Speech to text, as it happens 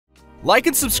Like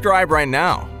and subscribe right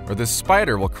now, or this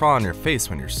spider will crawl on your face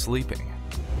when you're sleeping.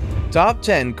 Top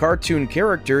 10 cartoon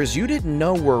characters you didn't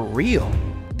know were real.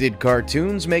 Did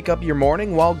cartoons make up your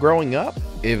morning while growing up?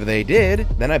 If they did,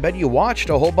 then I bet you watched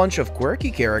a whole bunch of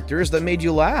quirky characters that made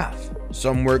you laugh.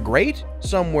 Some were great,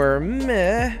 some were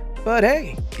meh, but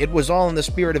hey, it was all in the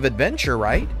spirit of adventure,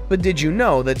 right? But did you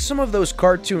know that some of those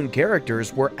cartoon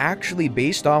characters were actually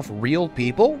based off real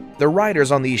people? The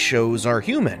writers on these shows are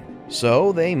human,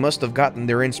 so they must have gotten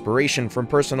their inspiration from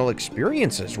personal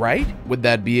experiences, right? With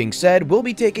that being said, we'll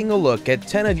be taking a look at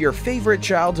 10 of your favorite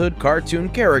childhood cartoon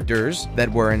characters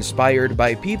that were inspired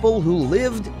by people who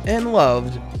lived and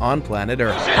loved on planet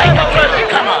Earth.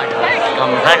 Come on.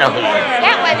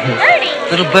 That was Birdie.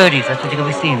 Little birdies, that's what you're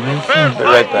gonna be seeing real soon. Be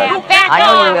right back. I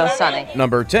know you're real sunny.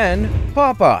 Number 10,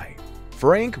 Popeye.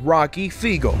 Frank Rocky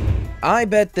Fiegel. I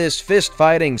bet this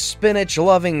fist-fighting,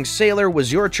 spinach-loving sailor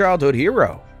was your childhood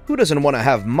hero. Who doesn't want to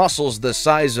have muscles the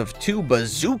size of 2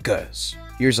 bazukas?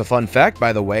 Here's a fun fact,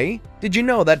 by the way. Did you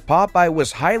know that Popeye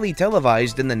was highly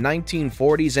televised in the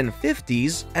 1940s and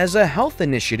 50s as a health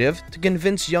initiative to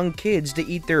convince young kids to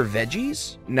eat their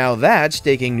veggies? Now that's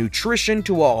taking nutrition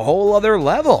to a whole other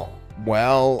level.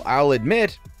 Well, I'll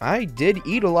admit, I did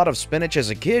eat a lot of spinach as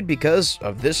a kid because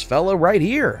of this fella right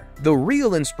here. The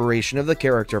real inspiration of the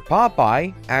character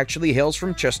Popeye actually hails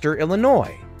from Chester,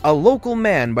 Illinois. A local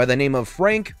man by the name of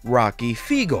Frank Rocky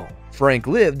Fiegel. Frank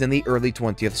lived in the early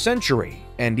 20th century,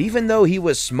 and even though he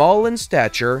was small in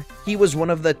stature, he was one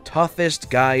of the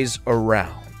toughest guys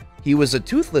around. He was a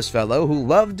toothless fellow who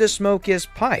loved to smoke his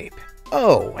pipe.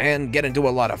 Oh, and get into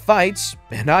a lot of fights,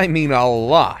 and I mean a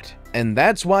lot. And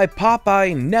that's why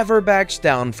Popeye never backs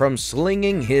down from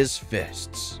slinging his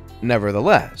fists.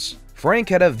 Nevertheless, Frank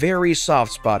had a very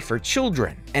soft spot for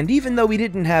children, and even though he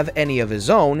didn't have any of his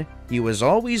own, he was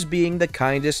always being the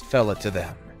kindest fella to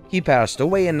them. He passed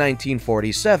away in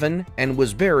 1947 and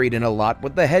was buried in a lot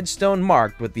with the headstone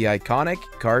marked with the iconic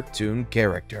cartoon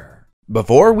character.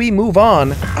 Before we move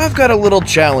on, I've got a little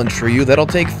challenge for you that'll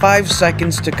take 5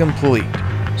 seconds to complete.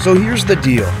 So here's the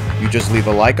deal. You just leave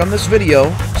a like on this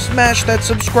video, smash that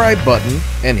subscribe button,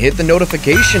 and hit the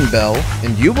notification bell,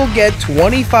 and you will get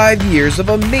 25 years of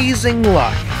amazing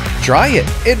luck. Try it,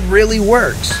 it really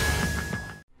works.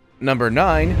 Number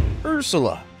 9,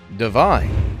 Ursula,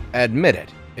 Divine. Admit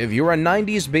it, if you're a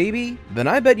 90s baby, then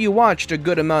I bet you watched a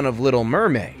good amount of Little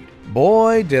Mermaid.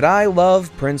 Boy, did I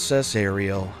love Princess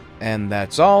Ariel. And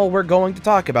that's all we're going to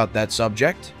talk about that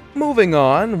subject. Moving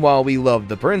on, while we loved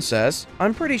the princess,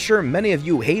 I'm pretty sure many of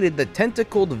you hated the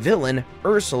tentacled villain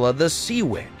Ursula the Sea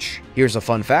Witch. Here's a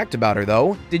fun fact about her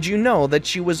though. Did you know that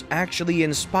she was actually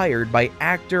inspired by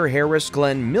actor Harris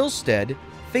Glenn Milstead,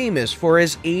 famous for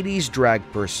his 80s drag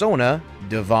persona,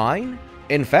 Divine?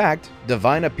 In fact,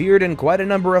 Divine appeared in quite a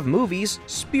number of movies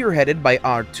spearheaded by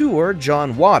auteur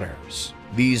John Waters.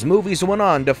 These movies went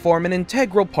on to form an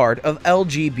integral part of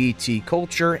LGBT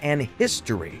culture and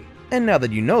history. And now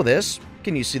that you know this,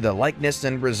 can you see the likeness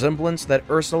and resemblance that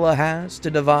Ursula has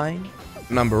to Divine?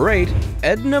 Number 8,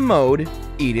 Edna Mode,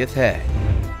 Edith Head.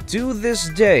 To this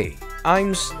day,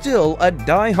 I'm still a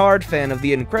die-hard fan of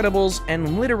The Incredibles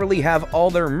and literally have all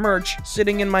their merch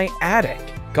sitting in my attic.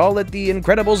 Call it the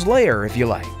Incredibles lair if you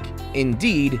like.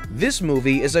 Indeed, this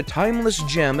movie is a timeless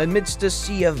gem amidst a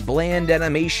sea of bland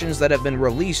animations that have been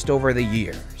released over the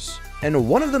years. And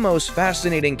one of the most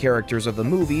fascinating characters of the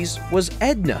movies was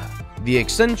Edna, the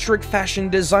eccentric fashion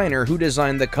designer who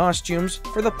designed the costumes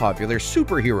for the popular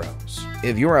superheroes.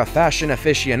 If you're a fashion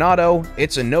aficionado,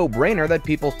 it's a no-brainer that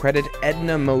people credit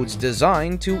Edna Mode's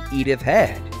design to Edith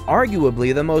Head,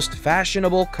 arguably the most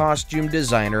fashionable costume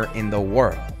designer in the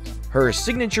world. Her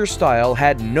signature style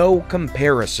had no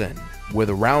comparison. With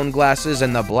round glasses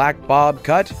and the black bob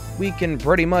cut, we can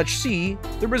pretty much see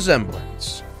the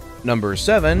resemblance. Number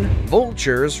 7,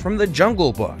 Vultures from the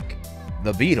Jungle Book,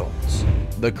 The Beatles.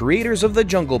 The creators of the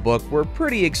Jungle Book were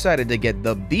pretty excited to get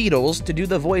the Beatles to do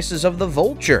the voices of the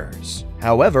vultures.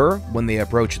 However, when they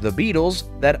approached the Beatles,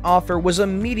 that offer was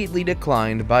immediately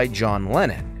declined by John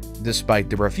Lennon. Despite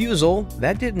the refusal,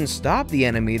 that didn't stop the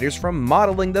animators from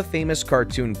modeling the famous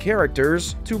cartoon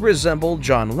characters to resemble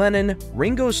John Lennon,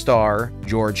 Ringo Starr,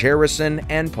 George Harrison,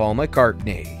 and Paul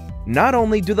McCartney. Not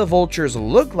only do the vultures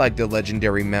look like the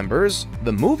legendary members,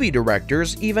 the movie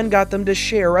directors even got them to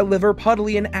share a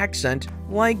Liverpudlian accent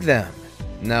like them.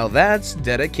 Now that's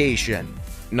dedication.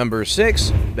 Number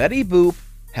 6, Betty Boop,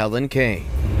 Helen Kane.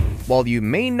 While you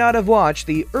may not have watched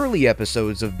the early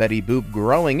episodes of Betty Boop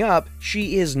growing up,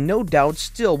 she is no doubt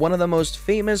still one of the most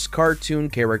famous cartoon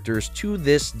characters to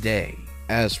this day.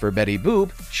 As for Betty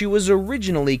Boop, she was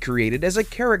originally created as a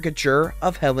caricature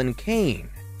of Helen Kane.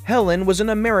 Helen was an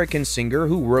American singer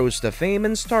who rose to fame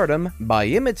and stardom by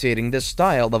imitating the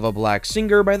style of a black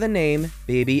singer by the name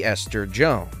Baby Esther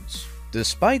Jones.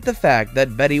 Despite the fact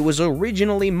that Betty was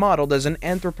originally modeled as an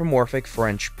anthropomorphic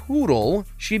French poodle,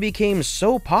 she became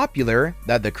so popular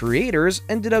that the creators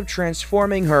ended up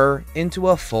transforming her into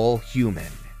a full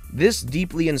human. This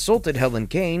deeply insulted Helen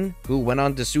Kane, who went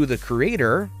on to sue the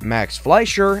creator, Max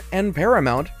Fleischer, and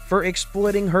Paramount for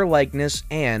exploiting her likeness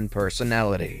and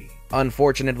personality.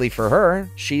 Unfortunately for her,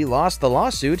 she lost the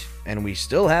lawsuit, and we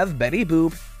still have Betty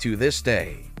Boop to this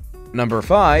day. Number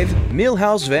 5.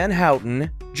 Milhouse Van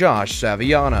Houten, Josh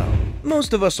Saviano.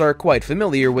 Most of us are quite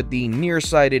familiar with the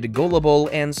nearsighted, gullible,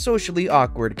 and socially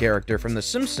awkward character from The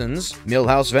Simpsons,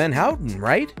 Milhouse Van Houten,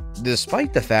 right?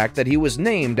 Despite the fact that he was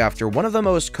named after one of the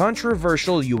most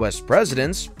controversial US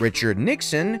presidents, Richard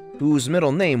Nixon, whose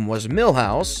middle name was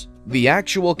Milhouse, the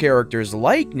actual character's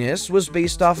likeness was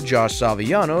based off Josh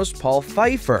Saviano's Paul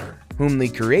Pfeiffer, whom the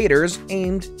creators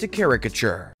aimed to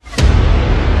caricature.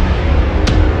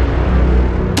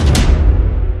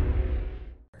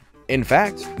 In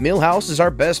fact, Milhouse is our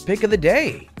best pick of the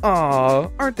day. Aww,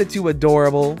 aren't the two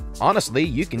adorable? Honestly,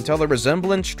 you can tell the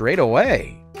resemblance straight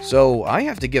away. So I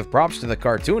have to give props to the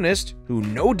cartoonist, who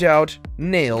no doubt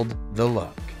nailed the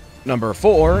look. Number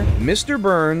 4. Mr.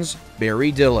 Burns, Barry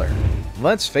Diller.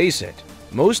 Let's face it,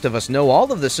 most of us know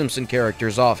all of the Simpson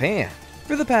characters offhand.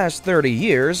 For the past 30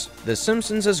 years, The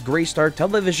Simpsons has graced our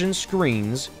television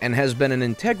screens and has been an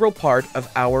integral part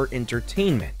of our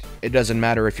entertainment. It doesn't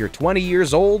matter if you're 20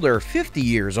 years old or 50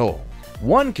 years old.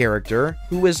 One character,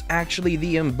 who is actually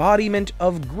the embodiment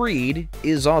of greed,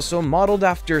 is also modeled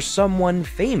after someone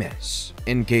famous.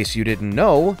 In case you didn't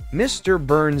know, Mr.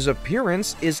 Burns'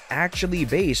 appearance is actually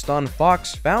based on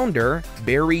Fox founder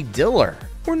Barry Diller.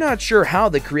 We're not sure how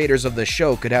the creators of the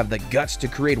show could have the guts to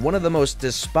create one of the most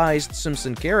despised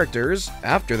Simpson characters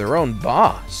after their own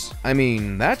boss. I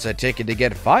mean, that's a ticket to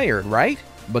get fired, right?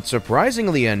 But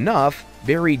surprisingly enough,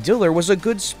 Barry Diller was a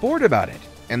good sport about it,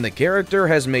 and the character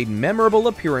has made memorable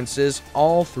appearances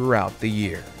all throughout the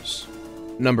years.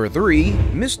 Number 3.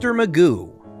 Mr.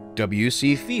 Magoo,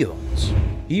 W.C. Fields.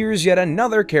 Here's yet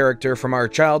another character from our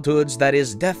childhoods that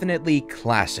is definitely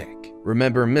classic.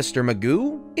 Remember Mr.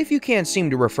 Magoo? If you can't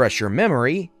seem to refresh your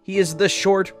memory, he is the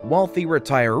short, wealthy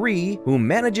retiree who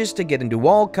manages to get into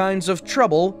all kinds of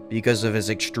trouble because of his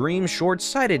extreme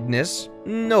short-sightedness,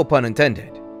 no pun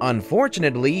intended.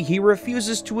 Unfortunately, he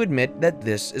refuses to admit that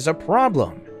this is a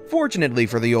problem. Fortunately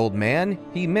for the old man,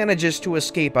 he manages to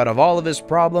escape out of all of his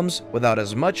problems without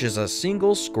as much as a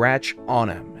single scratch on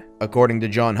him. According to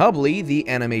John Hubley, the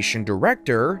animation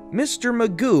director, Mr.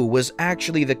 Magoo was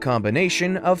actually the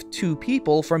combination of two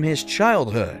people from his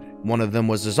childhood. One of them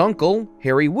was his uncle,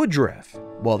 Harry Woodruff,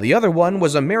 while the other one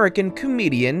was American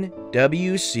comedian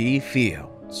W.C.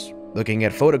 Fields. Looking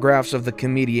at photographs of the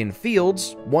comedian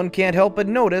Fields, one can't help but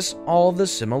notice all the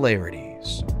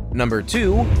similarities. Number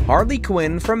 2. Harley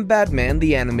Quinn from Batman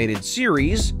the Animated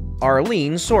Series,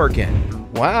 Arlene Sorkin.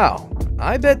 Wow,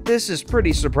 I bet this is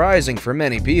pretty surprising for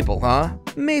many people, huh?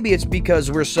 Maybe it's because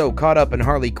we're so caught up in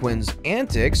Harley Quinn's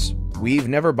antics, we've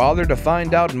never bothered to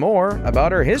find out more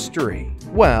about her history.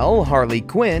 Well, Harley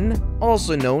Quinn,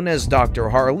 also known as Dr.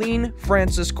 Harleen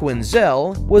Frances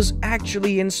Quinzel, was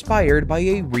actually inspired by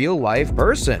a real-life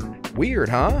person. Weird,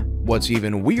 huh? What's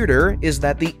even weirder is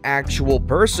that the actual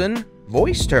person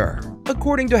voiced her.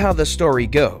 According to how the story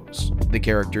goes, the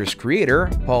character's creator,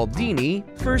 Paul Dini,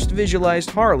 first visualized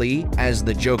Harley as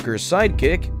the Joker's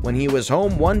sidekick when he was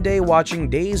home one day watching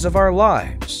Days of Our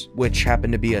Lives, which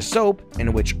happened to be a soap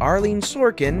in which Arlene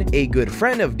Sorkin, a good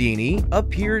friend of Dini,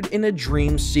 appeared in a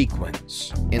dream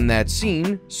sequence. In that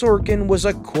scene, Sorkin was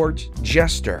a court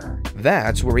jester.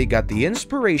 That's where he got the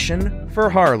inspiration for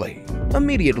Harley.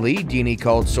 Immediately, Dini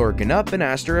called Sorkin up and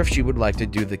asked her if she would like to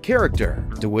do the character,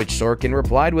 to which Sorkin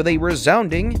replied with a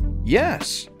resounding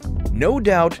yes. No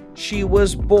doubt she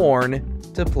was born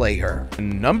to play her.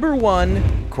 Number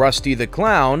 1. Krusty the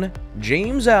Clown,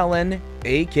 James Allen,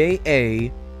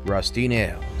 aka Rusty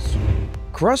Nails.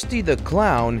 Krusty the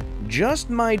Clown just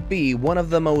might be one of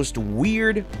the most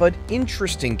weird but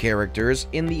interesting characters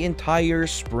in the entire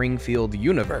Springfield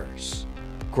universe.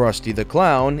 Krusty the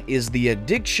Clown is the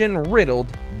addiction-riddled,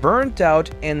 burnt-out,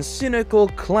 and cynical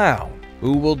clown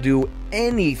who will do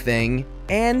anything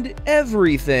and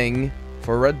everything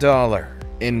for $1,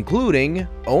 including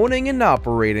owning and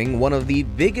operating one of the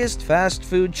biggest fast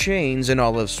food chains in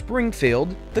all of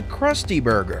Springfield, the Krusty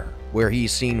Burger, where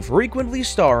he's seen frequently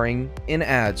starring in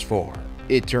ads for.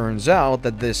 It turns out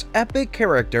that this epic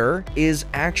character is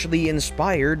actually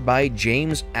inspired by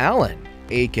James Allen,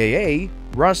 aka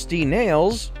Rusty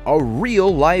Nails, a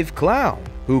real-life clown,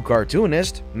 who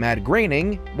cartoonist Matt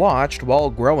Groening watched while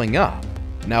growing up.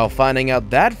 Now finding out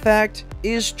that fact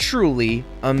is truly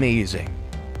amazing.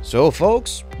 So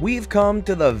folks, we've come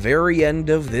to the very end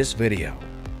of this video,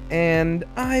 and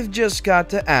I've just got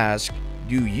to ask,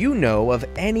 do you know of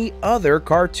any other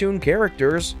cartoon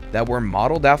characters that were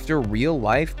modeled after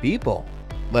real-life people?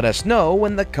 Let us know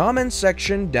in the comments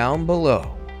section down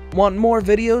below. Want more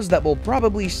videos that will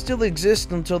probably still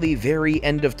exist until the very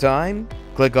end of time?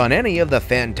 Click on any of the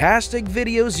fantastic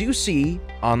videos you see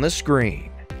on the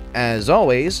screen. As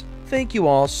always, thank you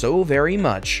all so very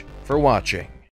much for watching.